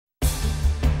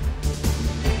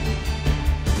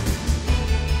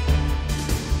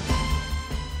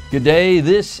Good day,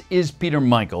 this is Peter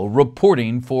Michael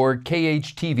reporting for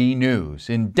KHTV News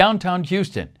in downtown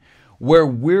Houston, where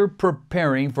we're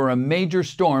preparing for a major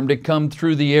storm to come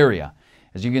through the area.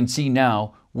 As you can see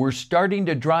now, we're starting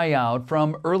to dry out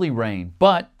from early rain,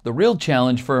 but the real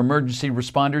challenge for emergency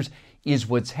responders is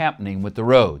what's happening with the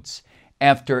roads.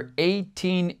 After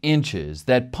 18 inches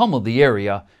that pummeled the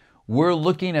area, we're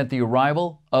looking at the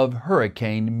arrival of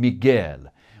Hurricane Miguel,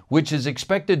 which is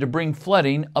expected to bring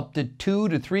flooding up to 2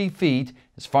 to 3 feet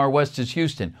as far west as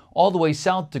Houston, all the way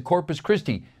south to Corpus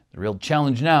Christi. The real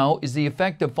challenge now is the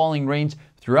effect of falling rains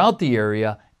throughout the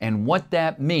area and what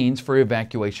that means for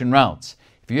evacuation routes.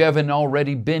 If you haven't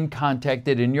already been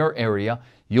contacted in your area,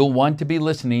 you'll want to be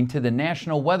listening to the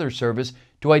National Weather Service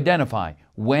to identify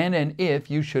when and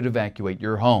if you should evacuate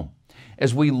your home.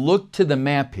 As we look to the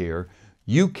map here,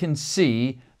 you can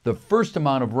see the first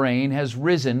amount of rain has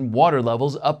risen water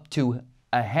levels up to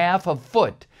a half a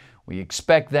foot. We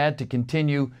expect that to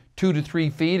continue 2 to 3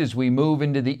 feet as we move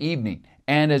into the evening.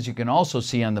 And as you can also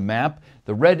see on the map,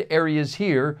 the red areas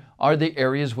here are the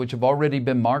areas which have already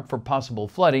been marked for possible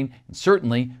flooding and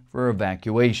certainly for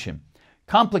evacuation.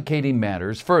 Complicating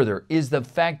matters further is the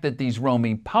fact that these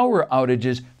roaming power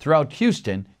outages throughout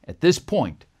Houston at this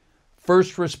point,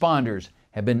 first responders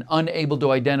have been unable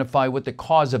to identify what the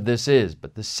cause of this is,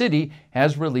 but the city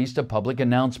has released a public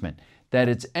announcement that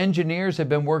its engineers have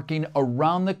been working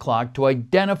around the clock to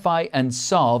identify and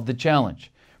solve the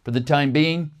challenge. For the time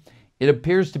being, it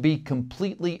appears to be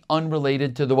completely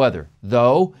unrelated to the weather,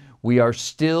 though we are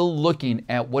still looking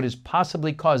at what is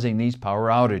possibly causing these power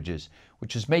outages,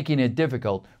 which is making it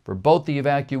difficult for both the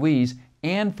evacuees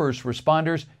and first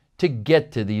responders to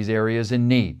get to these areas in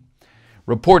need.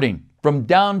 Reporting from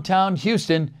downtown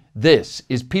Houston, this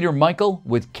is Peter Michael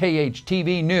with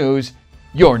KHTV News,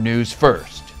 your news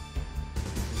first.